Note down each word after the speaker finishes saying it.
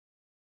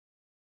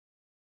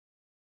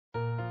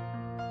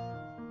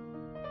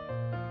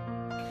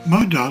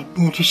My dad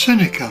bought a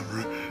cine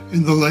camera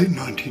in the late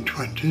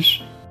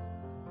 1920s.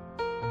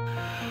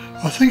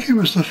 I think it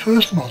was the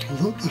first model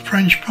that the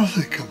French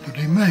Pathé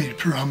company made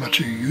for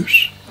amateur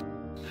use,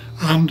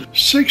 and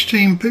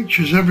 16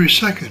 pictures every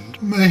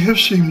second may have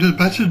seemed a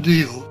better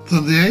deal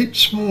than the 8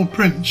 small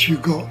prints you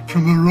got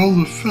from a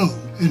roll of film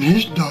in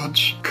his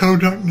dad's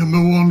Kodak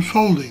 #1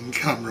 folding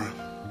camera.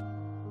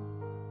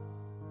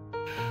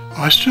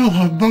 I still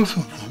have both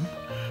of them,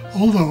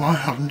 although I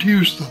haven't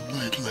used them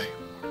lately.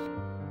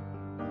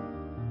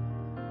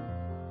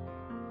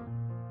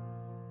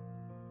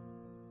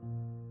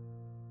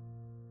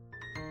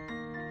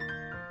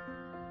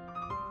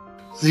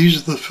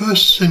 These are the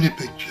first cine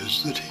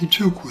pictures that he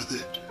took with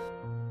it.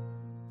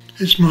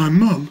 It's my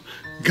mum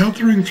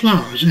gathering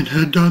flowers in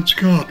her dad's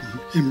garden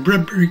in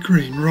Bredbury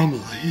Green,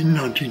 Romiley in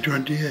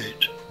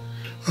 1928,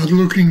 and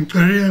looking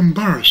very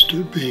embarrassed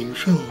at being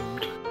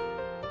filmed.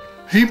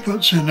 He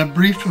puts in a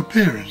brief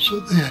appearance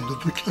at the end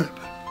of the clip.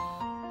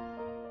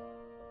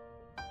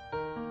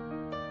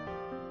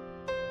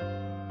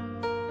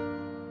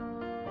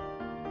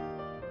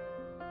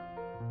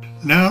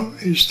 Now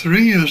it's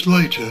 3 years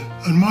later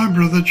and my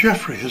brother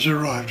Geoffrey has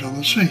arrived on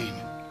the scene.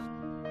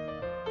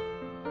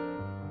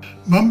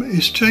 Mum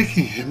is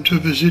taking him to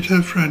visit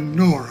her friend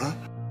Nora,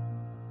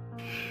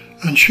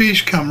 and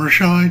she's camera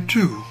shy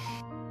too.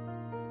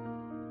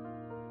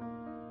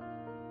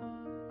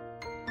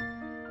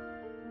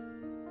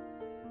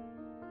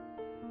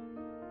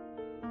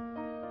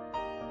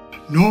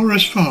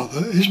 Nora's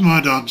father is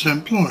my dad's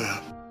employer.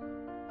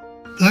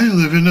 They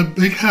live in a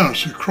big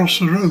house across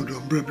the road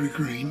on Bredbury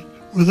Green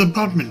with a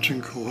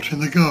badminton court in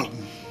the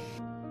garden.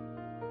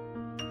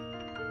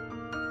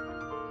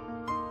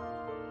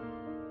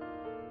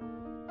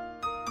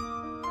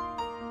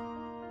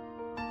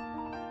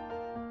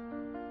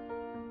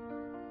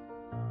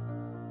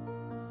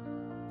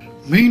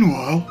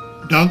 Meanwhile,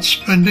 Dad's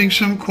spending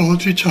some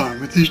quality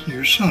time with his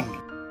new son,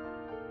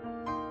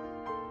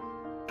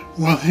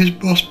 while his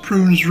boss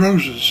prunes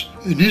roses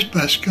in his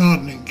best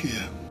gardening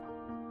gear.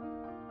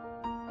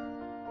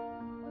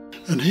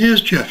 And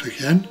here's Jeff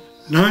again,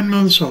 9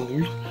 months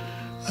old,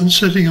 and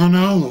sitting on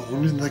our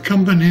lawn in the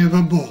company of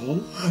a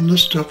ball and a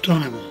stuffed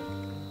animal.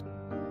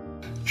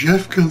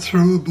 Jeff can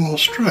throw a ball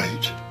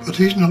straight, but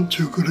he's not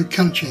too good at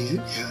catching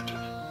it yet.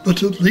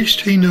 But at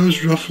least he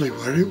knows roughly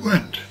where it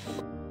went.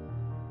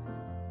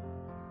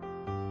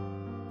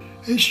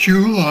 It's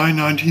July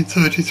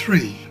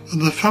 1933,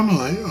 and the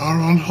family are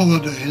on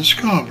holiday in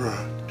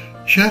Scarborough.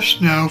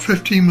 Jeff's now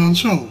 15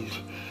 months old,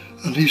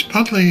 and he's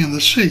paddling in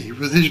the sea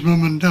with his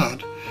mum and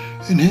dad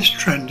in his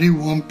trendy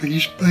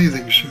one-piece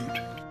bathing suit.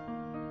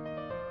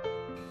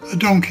 A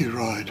donkey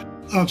ride,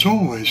 that's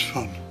always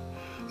fun,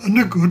 and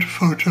a good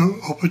photo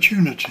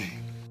opportunity.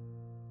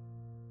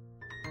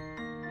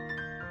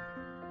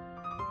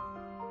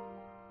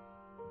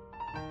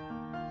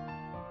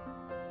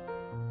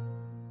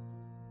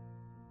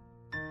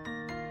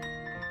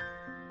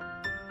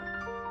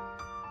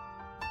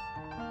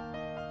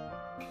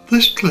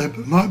 This clip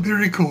might be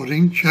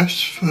recording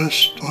Jeff's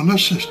first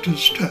unassisted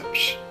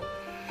steps.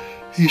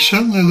 He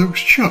certainly looks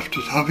chuffed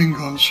at having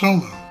gone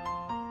solo.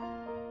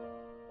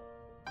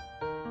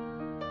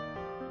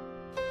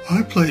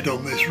 I played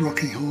on this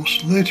rocking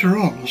horse later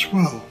on as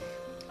well.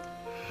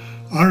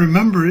 I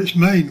remember its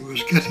mane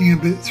was getting a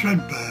bit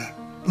threadbare,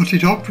 but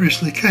it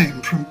obviously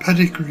came from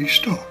pedigree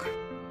stock.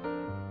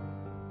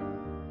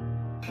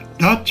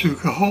 Dad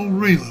took a whole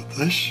reel of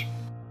this.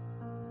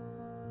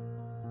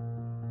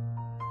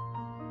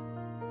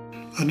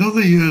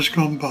 Another year's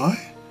gone by.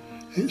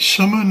 It's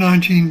summer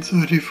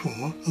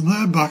 1934 and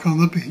they're back on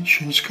the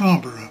beach in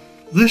Scarborough.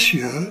 This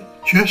year,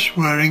 Jeff's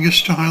wearing a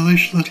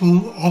stylish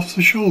little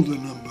off-the-shoulder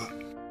number.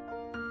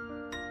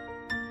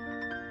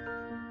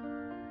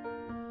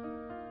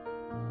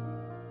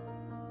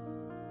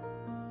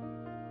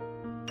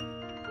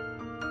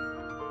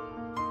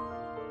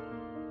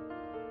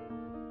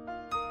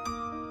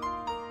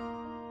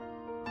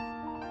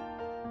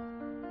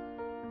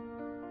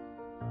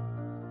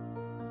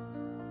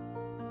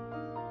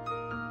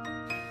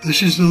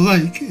 This is the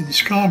lake in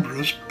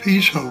Scarborough's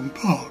Peace Home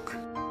Park.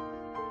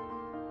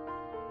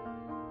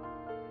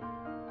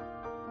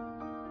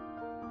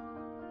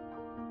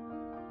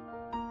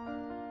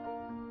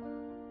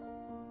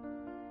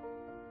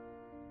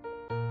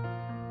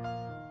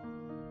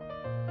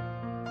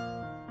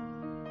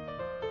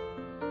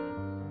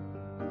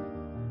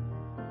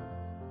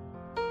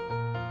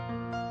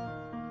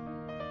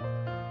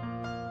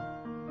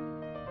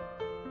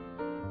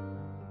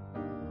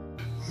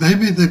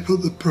 Maybe they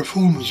put the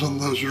performers on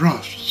those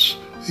rafts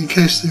in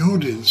case the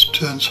audience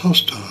turns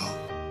hostile.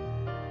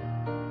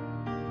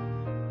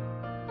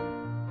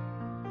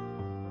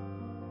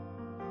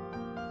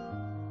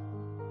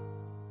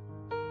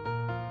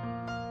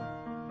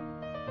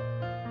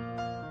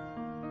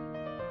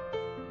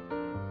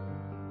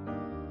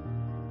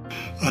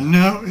 And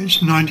now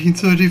it's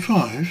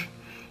 1935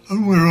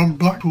 and we're on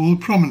Blackpool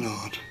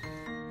Promenade.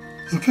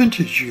 A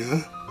vintage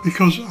year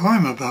because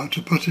I'm about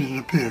to put in an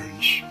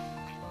appearance.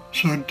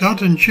 so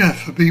Dad and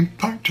Jeff are being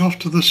packed off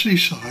to the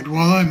seaside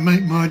while I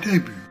make my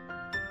debut.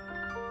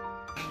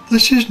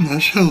 This is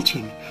Nurse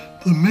Hilton,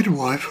 the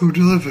midwife who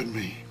delivered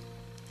me.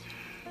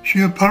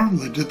 She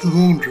apparently did the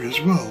laundry as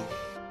well.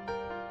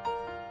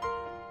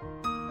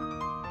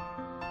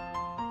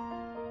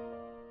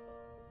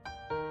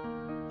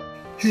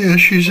 Here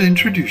she's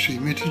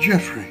introducing me to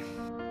Jeffrey.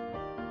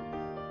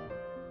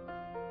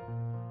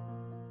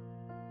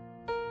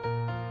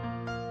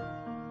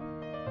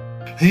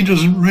 He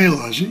doesn't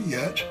realise it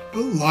yet,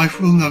 but life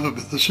will never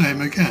be the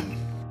same again.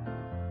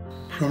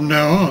 From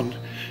now on,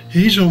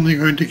 he's only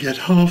going to get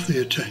half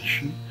the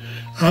attention,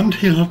 and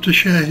he'll have to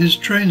share his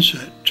train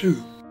set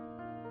too.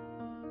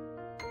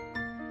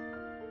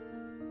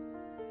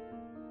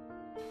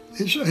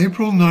 It's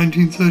April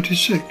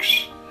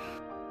 1936.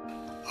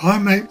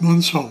 I'm 8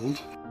 months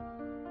old,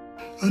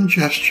 and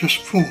Jeff's just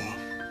 4,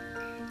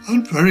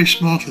 and very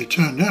smartly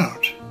turned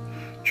out.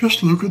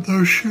 Just look at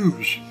those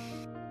shoes.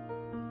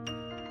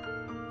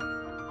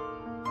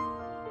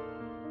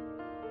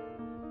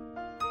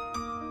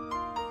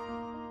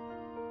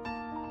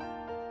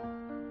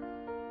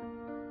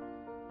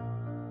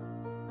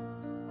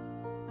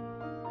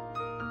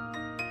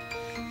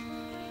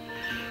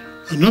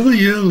 Another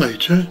year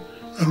later,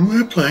 and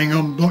we're playing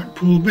on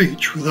Blackpool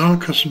Beach with our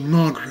cousin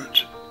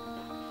Margaret.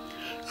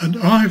 And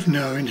I've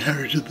now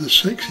inherited the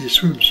sexy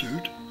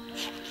swimsuit.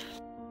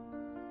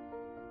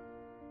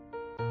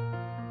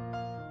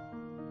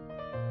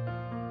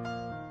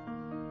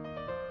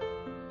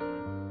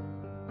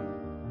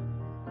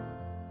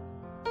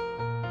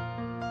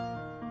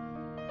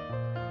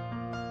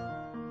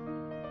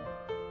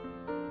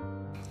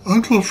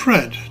 Uncle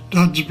Fred,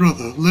 Dad's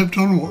brother, lived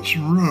on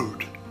Watson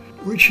Road,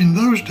 which in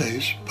those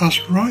days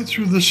passed right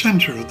through the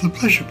centre of the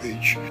pleasure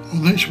beach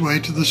on its way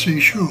to the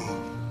seashore.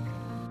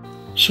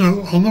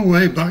 So on the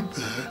way back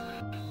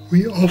there,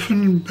 we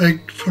often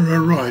begged for a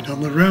ride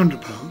on the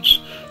roundabouts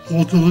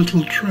or the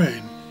little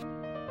train.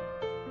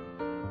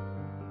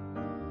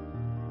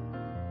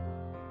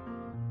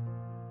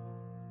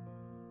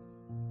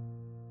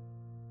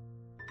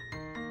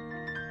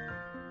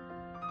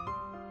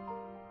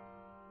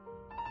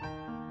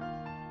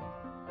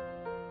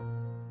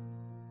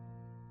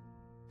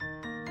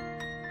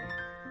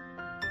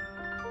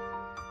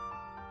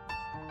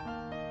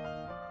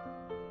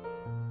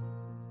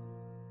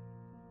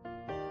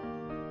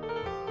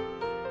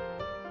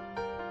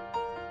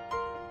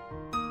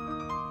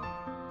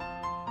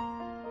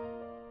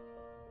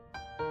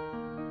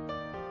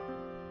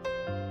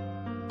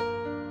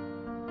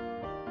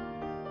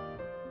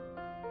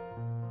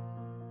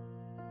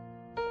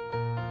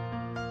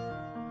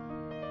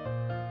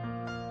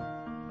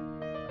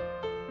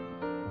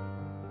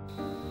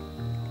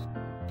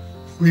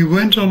 We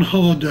went on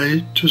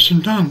holiday to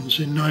St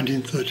Anne's in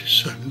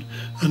 1937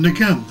 and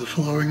again the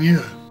following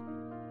year.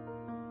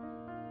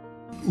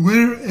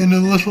 We're in a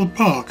little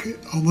park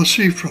on the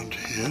seafront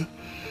here,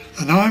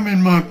 and I'm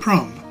in my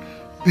pram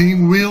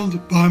being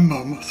wheeled by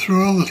Mum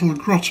through a little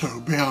grotto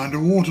behind a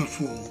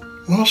waterfall,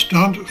 whilst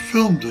Dad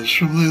filmed us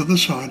from the other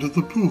side of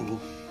the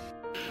pool.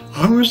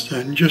 I was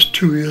then just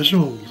 2 years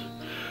old,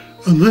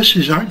 and this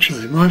is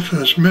actually my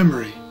first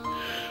memory,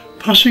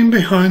 passing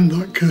behind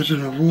that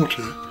curtain of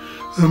water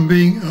and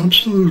being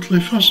absolutely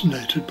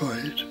fascinated by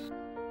it.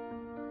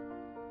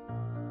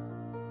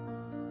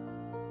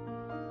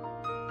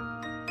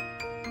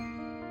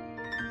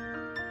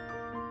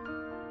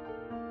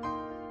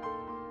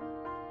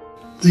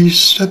 These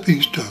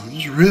stepping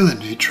stones really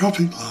need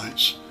traffic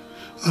lights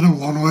and a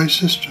one-way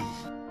system.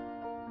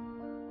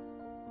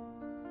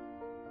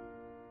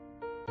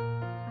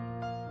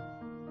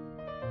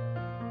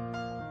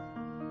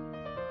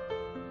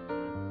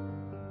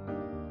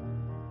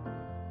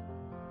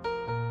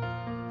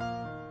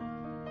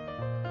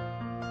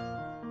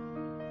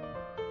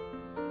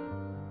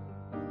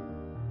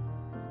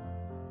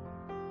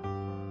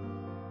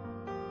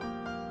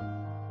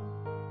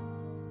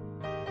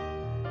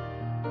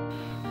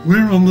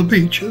 We're on the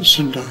beach at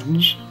St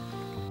Anne's.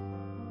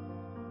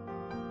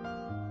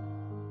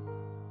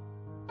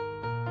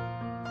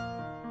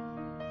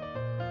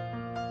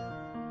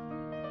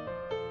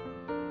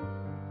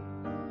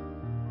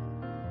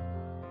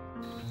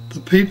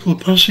 The people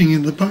passing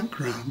in the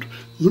background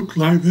look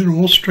like they're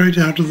all straight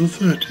out of the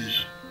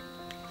 30s,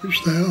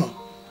 which they are.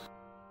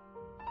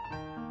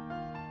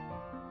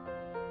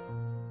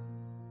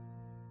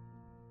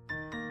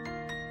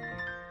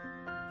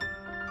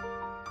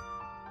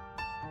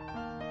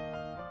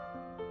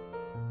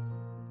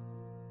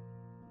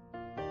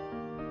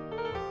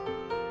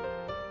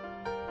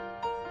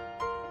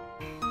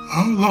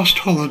 Our last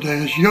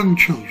holiday as young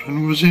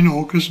children was in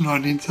August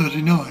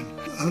 1939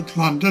 at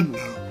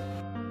Llandudno.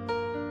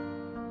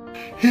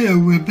 Here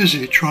we're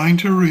busy trying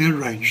to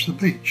rearrange the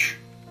beach.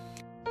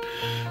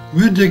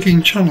 We're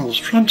digging channels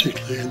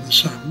frantically in the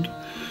sand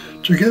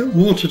to get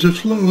water to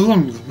flow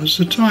along them as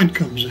the tide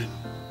comes in.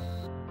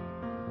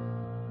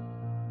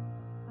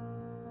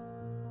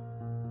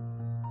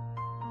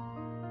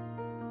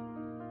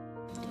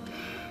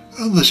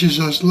 And this is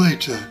us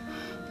later,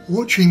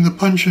 watching the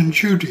Punch and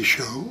Judy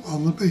show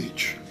on the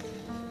beach.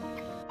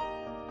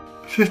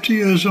 50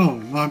 years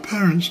on, my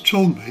parents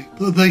told me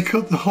that they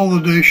cut the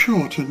holiday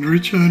short and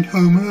returned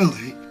home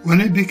early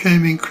when it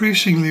became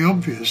increasingly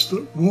obvious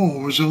that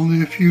war was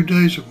only a few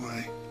days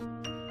away.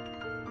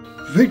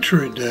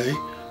 Victory Day,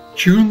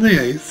 June the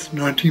 8th,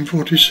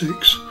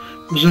 1946,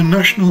 was a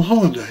national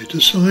holiday to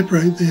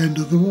celebrate the end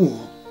of the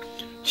war.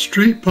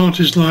 Street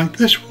parties like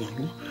this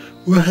one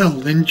were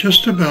held in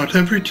just about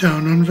every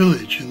town and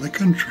village in the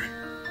country.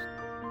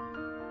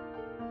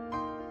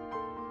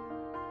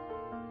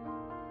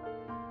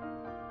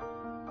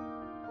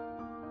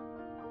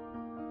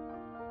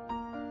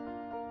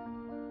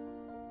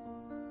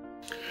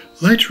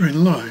 Later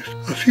in life,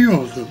 a few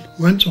of them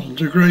went on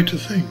to greater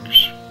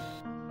things.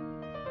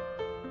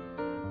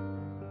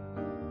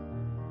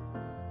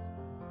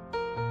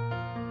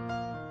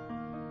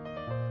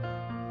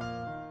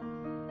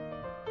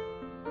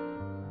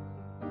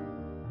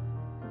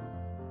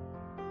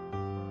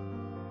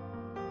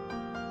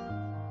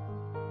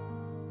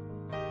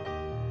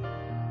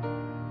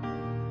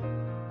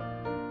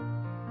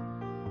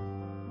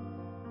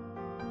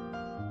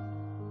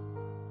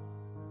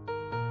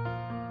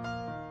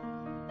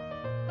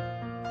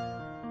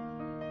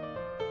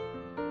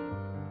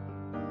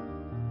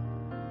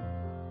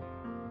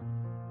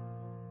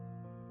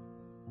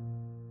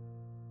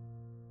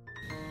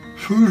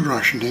 Food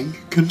rationing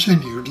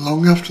continued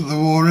long after the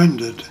war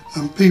ended,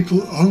 and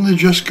people only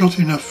just got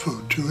enough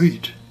food to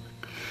eat.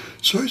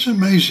 So it's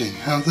amazing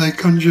how they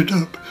conjured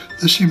up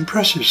this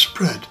impressive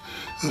spread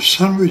of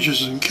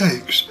sandwiches and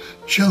cakes,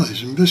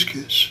 jellies and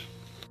biscuits.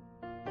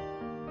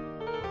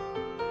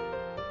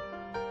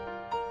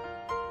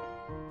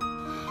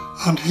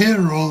 And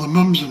here are all the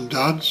mums and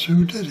dads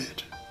who did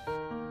it.